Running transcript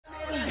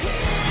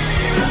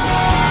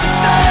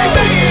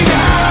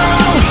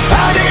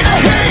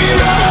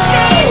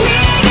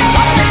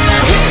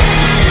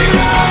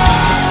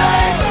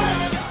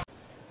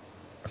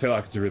feel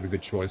like it's a really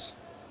good choice.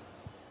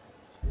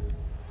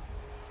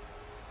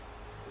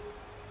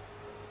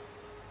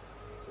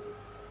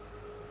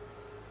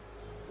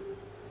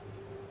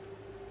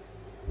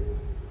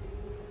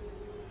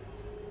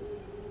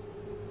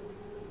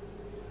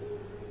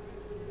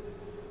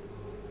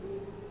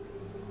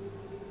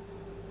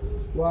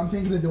 Well, I'm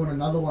thinking of doing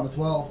another one as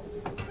well.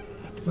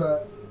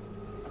 For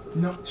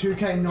not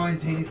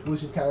 2K19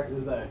 exclusive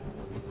characters though.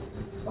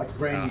 Like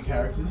brand new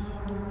characters.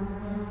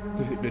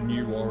 The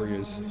new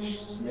Warriors.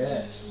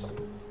 Yes.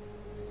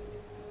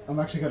 I'm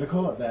actually going to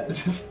call it that.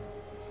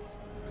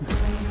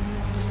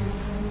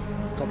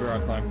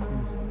 Copyright claim.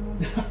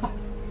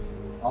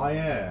 Oh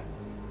yeah.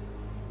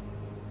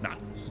 Nah.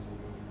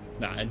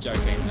 Nah, I'm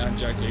joking. I'm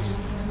joking.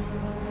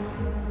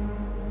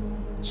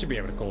 Should be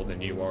able to call it the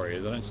new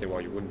Warriors. I don't see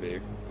why you wouldn't be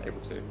able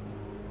to.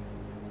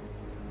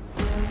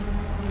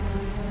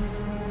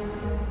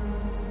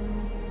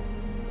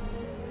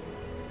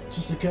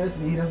 Just occurred to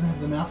me he doesn't have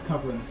the mouth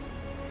cover in this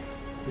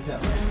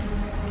outfit.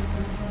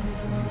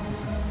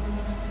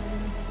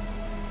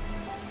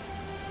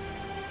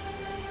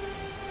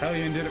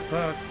 Hellion did it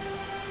first.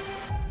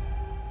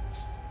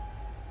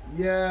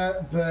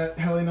 Yeah, but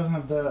Hellion doesn't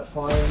have the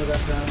fire in the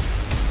background.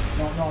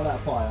 Not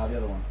that fire, the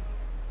other one.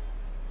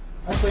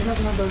 Actually, he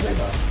doesn't have those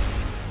either.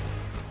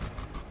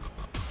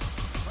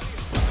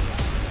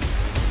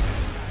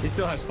 He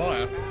still has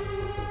fire.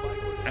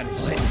 And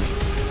flame.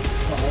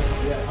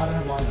 Yeah, I don't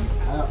have lightning.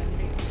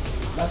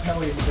 That's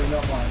Hellion, but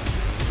not mine.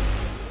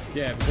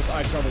 Yeah, because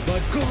I travel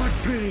by God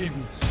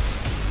Beam!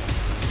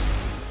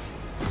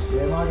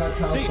 Yeah, my guy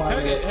travels See, by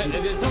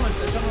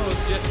someone will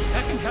suggest,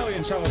 how can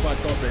Hellion travel by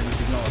God Beam if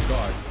he's not a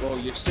god? Well,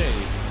 you see,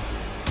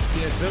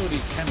 the ability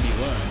can be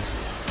learned.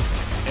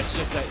 It's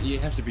just that you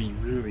have to be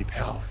really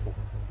powerful.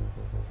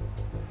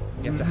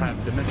 You have to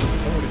have the mental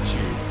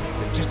fortitude,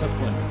 the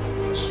discipline,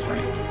 the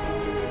strength.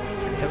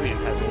 And Hellion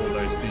has all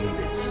those things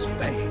in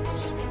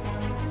spades.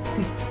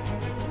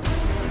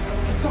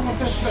 Someone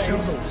says spades.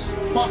 Shovels.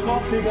 Fuck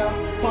off, digger.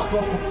 Fuck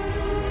off.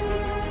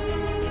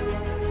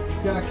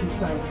 He's gonna keep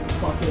saying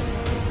fuck it.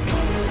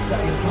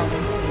 Staying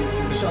puppets.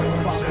 Did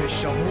someone say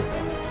shovel?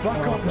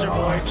 Fuck off,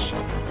 Triple H.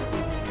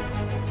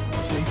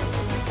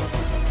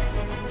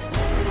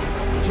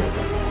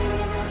 Jesus.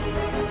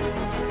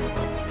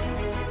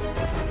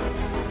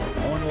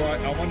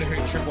 I wonder who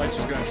Triple H is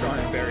going to try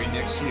and bury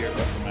next year at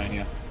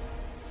WrestleMania.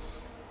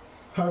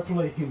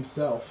 Hopefully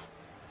himself.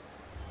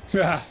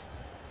 Yeah.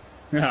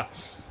 Yeah.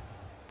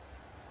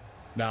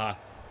 Nah.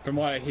 From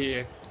what I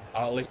hear,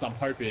 at least I'm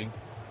hoping,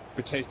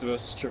 Batista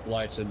vs Triple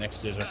H at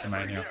next year's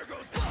WrestleMania.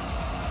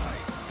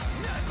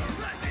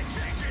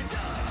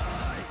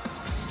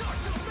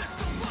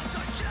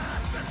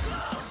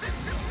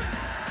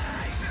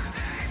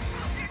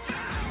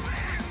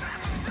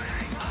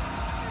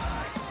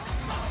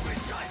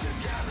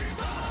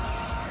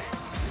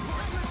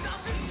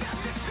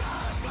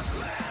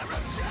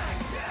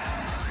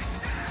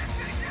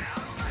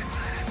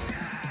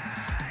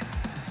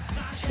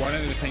 One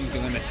of the things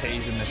I'm going to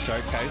tease in the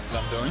showcase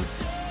that I'm doing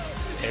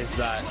is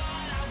that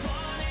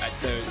at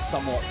the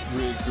somewhat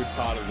really good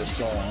part of the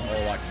song,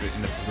 or like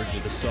in the bridge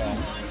of the song,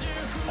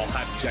 I'll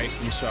have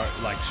Jason show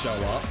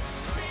up,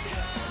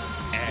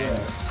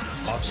 and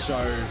I'll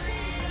show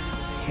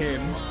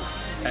him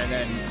and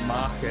then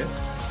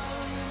Marcus,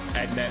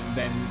 and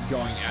then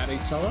going at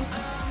each other,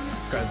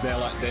 because they're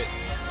like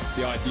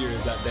the idea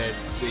is that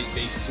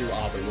these two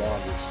are the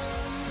rivals.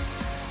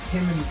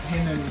 Him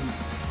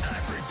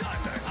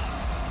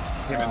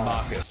and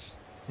Marcus.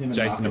 Jason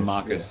Jason and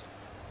Marcus.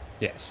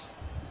 Yeah. Yes.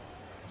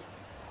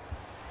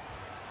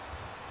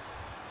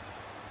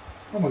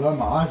 Oh my god,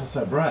 my eyes are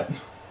so bright.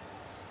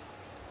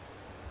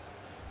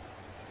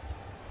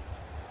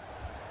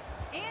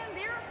 And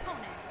their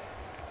opponents.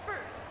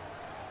 First,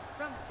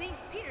 from St.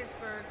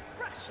 Petersburg,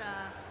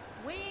 Russia,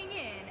 weighing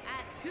in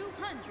at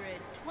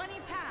 220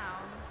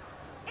 pounds,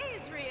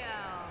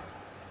 Israel.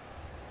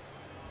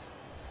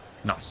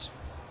 Nice.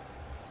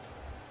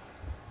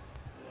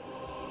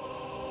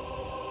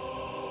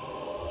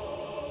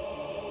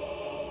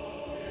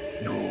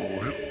 No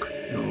rook,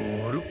 no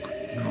rook,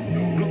 no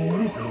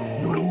rook,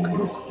 no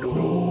rook, no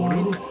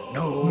rook,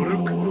 no rook,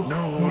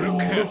 no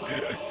rook.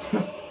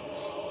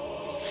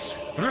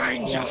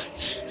 Ranger!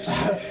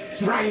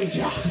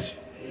 Ranger!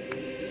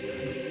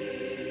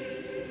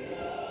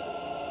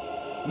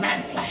 Man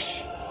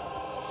flesh!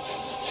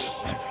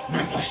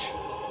 Man flesh!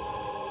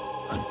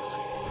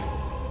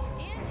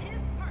 And his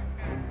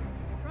partner,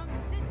 from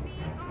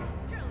Sydney,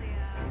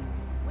 Australia,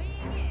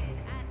 weighing in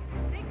at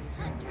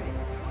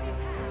 640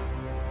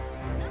 pounds,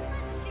 the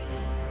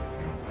Machine.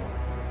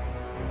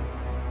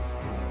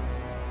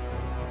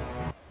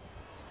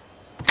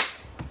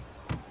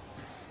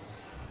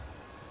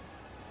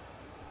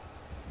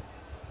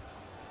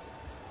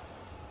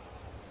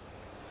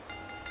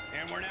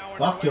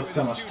 Fuck, you're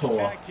so much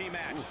taller.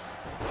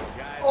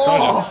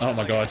 Oh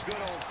my god.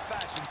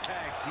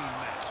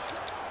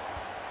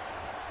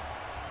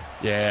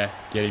 Yeah,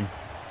 get him.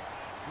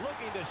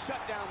 Looking to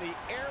shut down the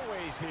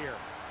airways here.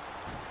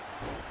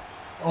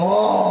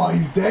 Oh,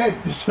 he's dead.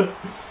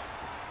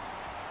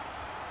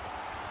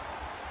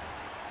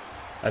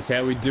 That's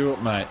how we do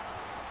it, mate.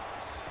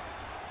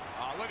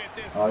 Look at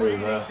this. Oh, he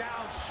Raining reversed. down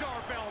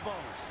sharp elbows.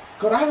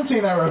 God, I haven't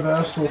seen that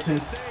reversal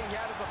since. He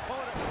had his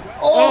opponent well.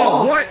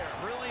 Oh! What?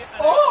 Brilliant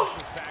Oh!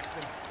 analysis,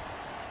 Saxton.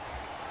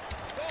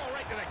 Oh,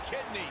 right to the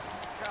kidneys.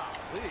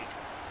 Golly.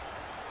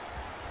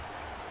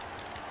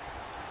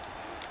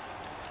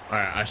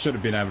 Alright, I should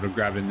have been able to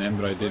grab in them,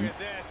 but I Look didn't. at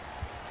this.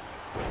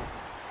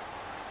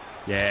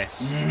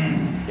 Yes.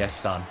 Yes,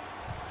 son.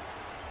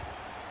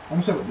 I'm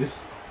gonna say what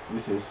this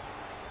is.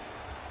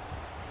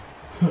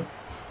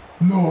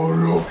 No,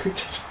 look.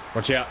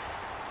 Watch out.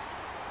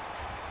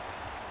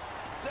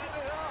 Set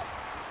it up.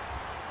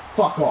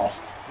 Fuck off.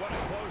 What a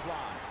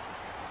clothesline.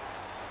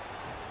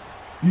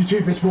 You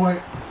too, bitch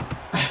boy.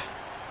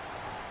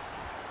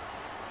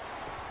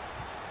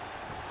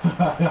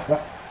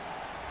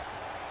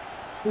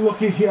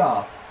 Looky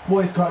here.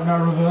 Boy's got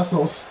no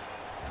reversals.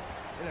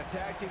 In a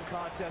tag team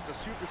contest, a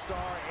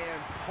superstar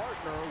and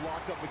partner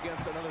locked up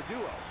against another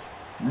duo.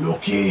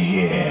 Looky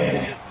here.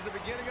 This is the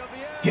beginning of the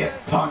end.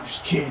 Get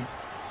punched, kid.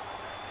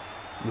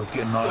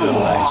 Looking like a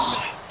lace.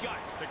 Gut.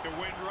 Took the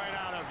wind right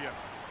out of you.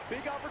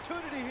 Big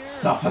opportunity here.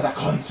 Suffer the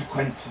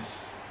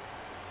consequences.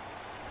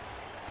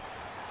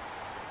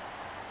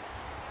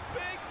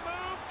 Big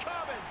move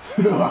coming.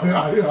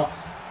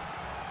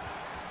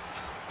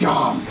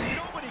 Scum.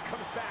 Nobody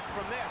comes back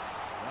from this.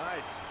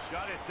 Nice.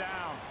 Shut it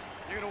down.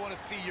 You're going to want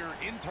to see your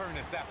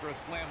internist after a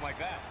slam like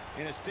that.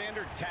 In a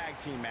standard tag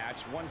team match,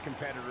 one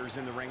competitor is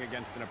in the ring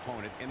against an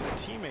opponent, and their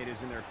teammate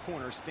is in their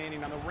corner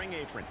standing on the ring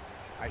apron.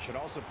 I should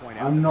also point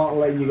out... I'm that not the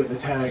letting you get the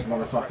as far tag, as the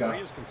motherfucker. referee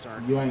is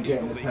concerned, You ain't he's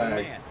getting the legal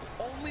tag. man.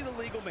 Only the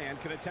legal man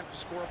can attempt to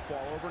score a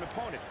fall over an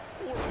opponent,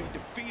 or be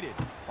defeated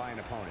by an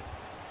opponent.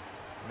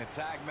 In a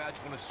tag match,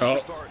 when a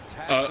superstar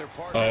tags their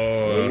partner,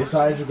 You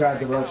decided to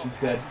grab the ropes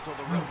instead. until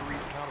the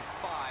referee's count of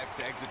 5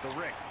 to exit the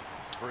ring.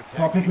 For a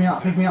Come on, pick me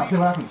up, see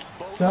what happens.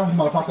 Both See what happens,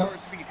 the motherfucker.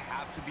 superstar's feet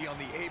have to be on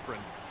the apron.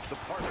 The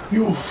partner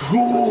You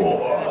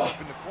fool!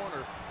 up in the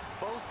corner.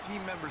 Both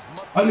team members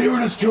must Aliran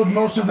has killed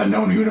most of the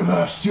known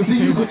universe. You think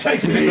you could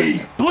take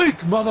me? Blink,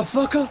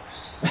 motherfucker!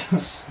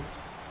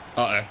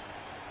 Uh-oh.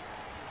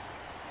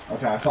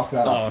 Okay, I fucked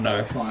that up. Oh, no.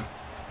 That's fine.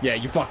 Yeah,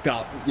 you fucked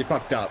up. You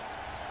fucked up.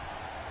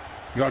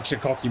 You got too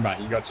cocky, mate.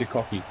 You got too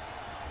cocky.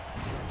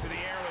 to the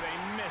air with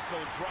a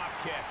missile drop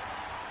kick.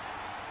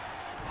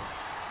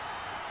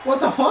 What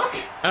the fuck?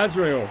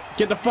 Azrael,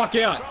 get the fuck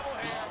out. Trouble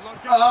here. Look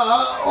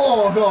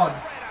Oh god.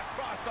 right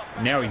across the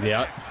back. Now he's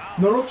out.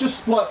 Naruk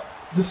just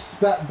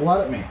spat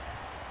blood at me.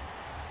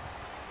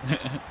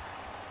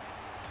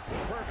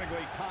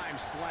 Perfectly timed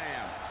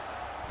slam.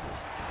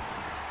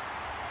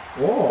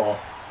 Oh.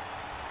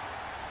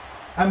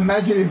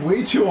 Imagine if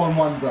we two on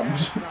one of them.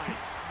 Nice.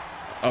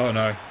 Oh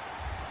no.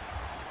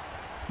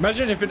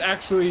 Imagine if it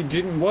actually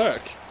didn't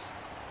work.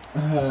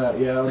 Yeah,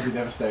 that would be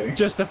devastating.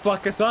 Just to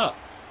fuck us up.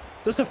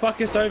 Just to fuck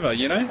us over,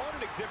 you know?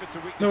 Opponent exhibits a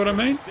weakness Know what I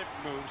for a mean? specific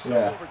move, so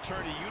Yeah. will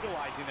return to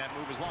utilizing that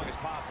move as long as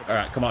possible.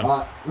 Alright, come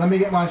on. Let me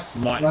get my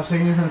Mike. my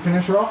signature and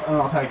finisher off, and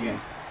I'll tag in.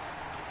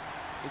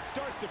 It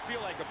starts to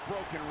feel like a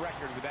broken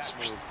record with that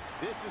move.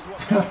 This is what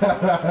makes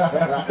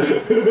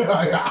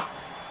it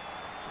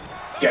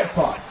Get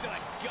fucked. To the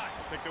gut.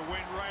 Took the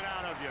wind right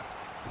out of you.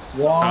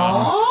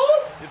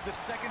 What? Is the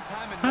second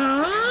time enough to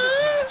end this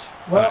match?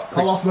 Well,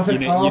 I lost my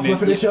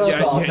finisher,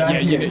 so I'll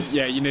tag you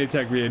in. need to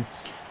tag me in.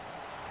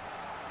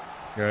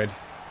 Good.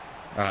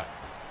 Alright.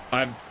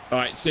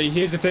 Alright, see,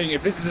 here's the thing.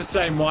 If this is the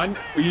same one,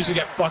 we usually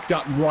get fucked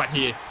up right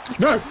here.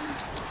 No!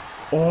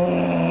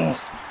 Oh!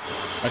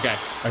 Okay.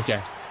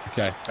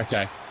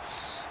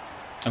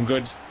 I'm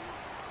good.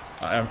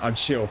 I'm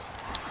chill.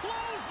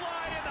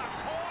 Clothesline in the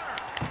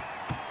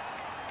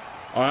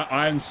corner.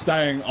 I'm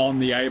staying on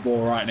the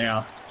A-ball right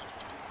now.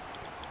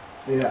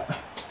 Yeah.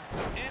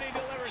 And he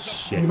delivers a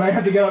Shit. You may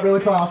have to get up really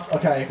fast.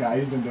 Okay,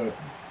 you can do it.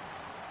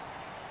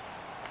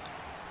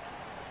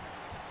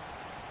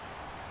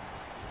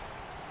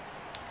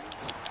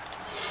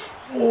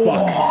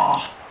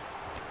 Oh.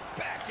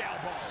 back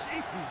elbow.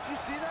 Did you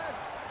see that?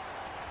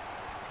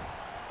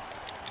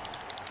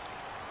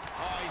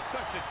 Oh, he's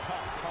such a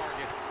tough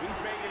target. He's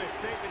making a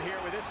statement here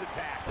with this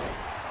attack.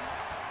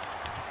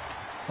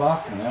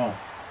 Fucking hell.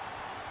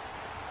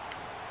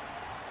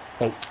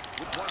 Oh.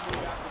 With one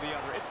move after the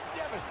other. It's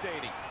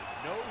devastating.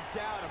 No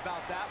doubt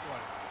about that one.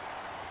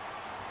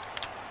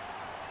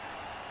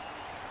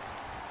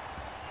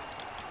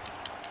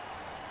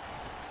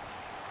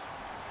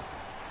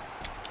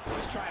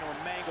 He's trying to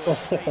mangle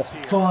his face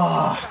here.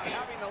 Fuck.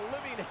 Having the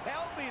living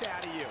hell beat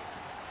out of you.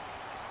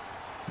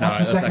 No, That's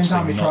the that's second time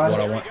actually we not tried what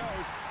it. I Here want. he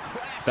goes.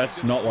 Crashing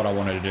That's to not the what I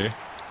floor. wanted to do.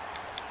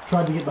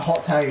 Tried to get the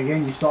hot tag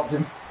again, you stopped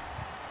him.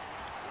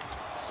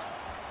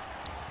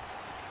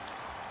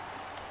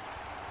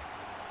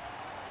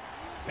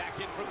 Back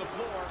in from the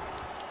floor.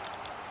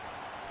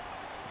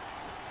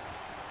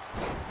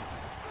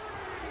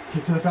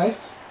 Kick to the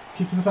face.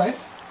 Kick to the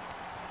face.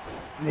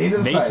 Knee to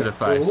the Knee face. to the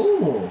face.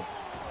 Ooh.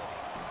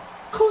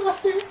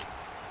 Classic.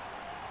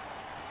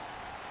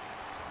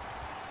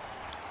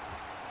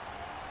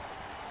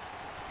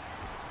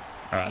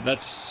 Alright,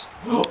 that's...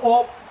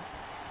 Oh!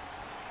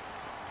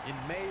 In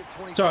May of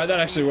 2017, It's alright, that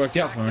actually worked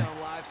out for me.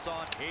 SmackDown Live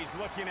saw He's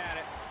looking at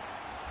it.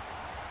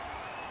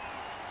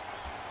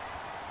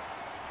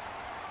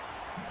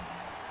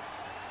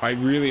 I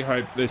really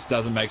hope this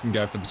doesn't make him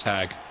go for the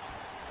tag.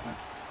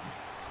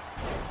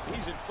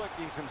 He's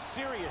inflicting some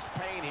serious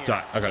pain here. It's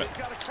alright, I got it. He's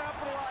got to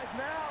capitalize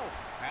now.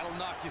 That'll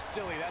knock you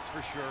silly, that's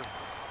for sure.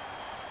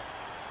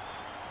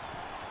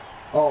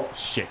 Oh,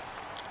 Shit.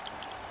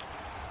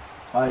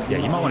 I Yeah,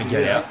 you might want to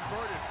get out.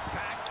 Inverted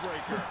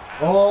backbreaker.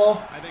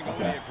 Oh! I think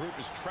Okay. only a group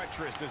as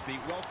treacherous as the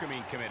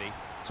welcoming committee.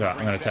 It's alright,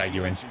 I'm gonna tag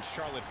you in. And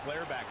Charlotte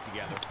Flair back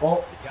together.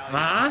 Oh! Italian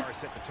Huh? star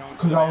set the tone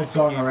 'Cause for I the was match,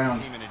 going gave the around.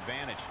 team an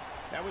advantage.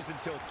 That was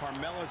until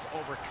Carmella's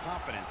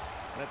overconfidence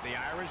let the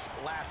Irish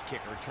last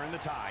kicker turn the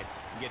tide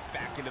and get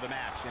back into the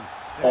match. And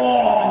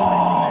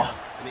Oh!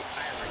 the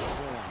Irish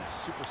born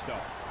superstar.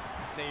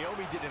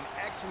 Naomi did an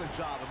excellent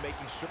job of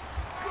making sure.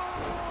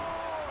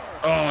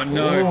 Oh,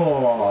 no.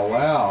 Oh,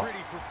 wow. Pretty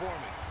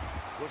performance.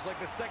 Looks like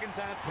the second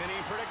time Penny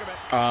predicament.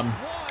 1,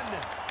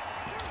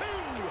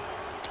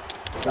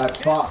 2.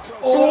 That's fucked.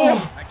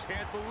 Oh! I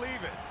can't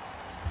believe it.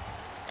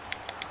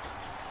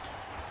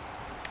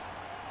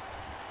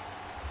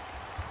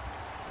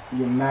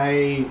 You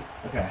may...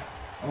 Okay.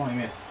 Oh, I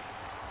missed.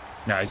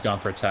 No, he's going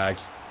for a tag.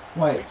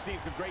 Wait. We've seen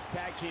some great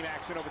tag team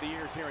action over the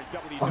years here in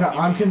WWE. Okay,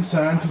 I'm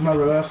concerned because my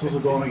reversals are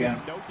gone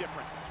again. No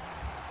different.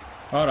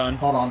 Hold on.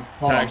 Hold on.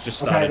 Hold Tag's on.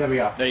 just Okay, started. there we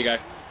go. There you go.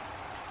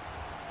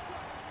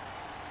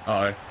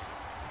 Uh-oh.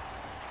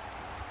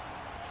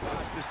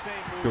 It's the same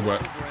move Good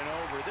work. over and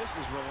over. This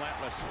is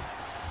relentless.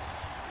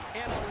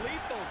 And a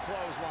lethal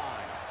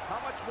clothesline. How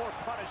much more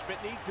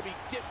punishment needs to be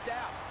dished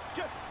out?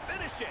 Just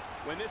finish it.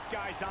 When this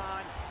guy's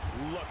on,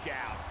 look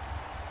out.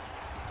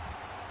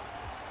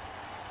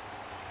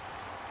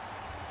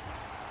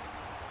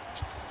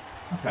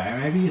 Okay,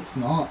 maybe it's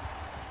not.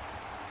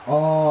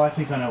 Oh, I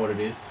think I know what it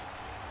is.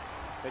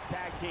 The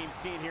tag team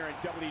scene here in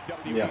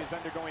WWE Yeah. is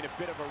undergoing a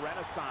bit of a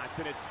renaissance,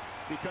 and it's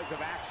because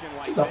of action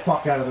like Get the this.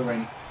 fuck out of the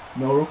ring.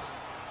 Milrook.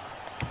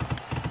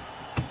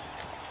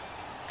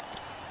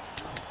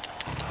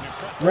 An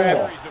impressive Ref.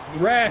 series of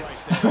moves Ref.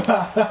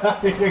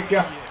 right there. Here you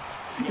go.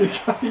 You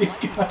got, you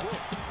got.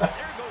 There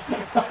goes the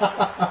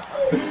impression.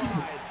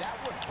 That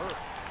would hurt.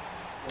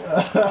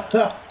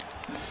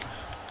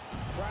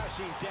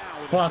 Crashing down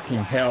with Fucking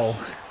a hell.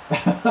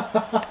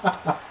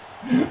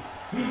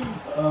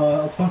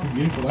 That's fucking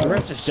beautiful. The That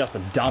rest was. is just a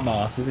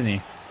dumbass, isn't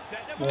he?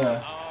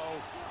 Yeah. Oh,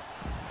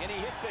 and he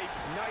hits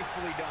a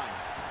nicely done.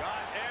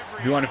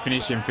 If you want to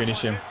finish him,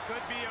 finish him. This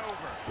could be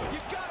over. You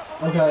gotta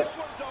believe Okay. this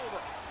one's over.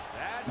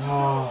 That's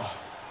Oh.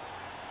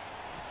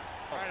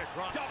 right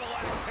across. Double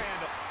axe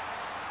handle.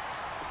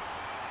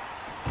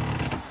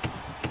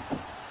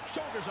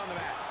 Shoulders on the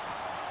mat.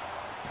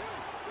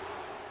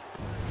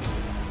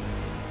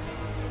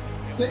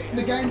 See,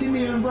 the game didn't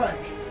even break.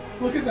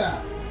 Look at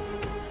that.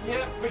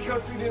 Yeah,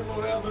 because we didn't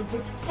allow them to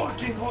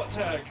fucking hot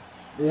tag.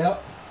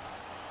 Yep.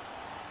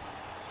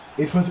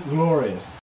 It was glorious.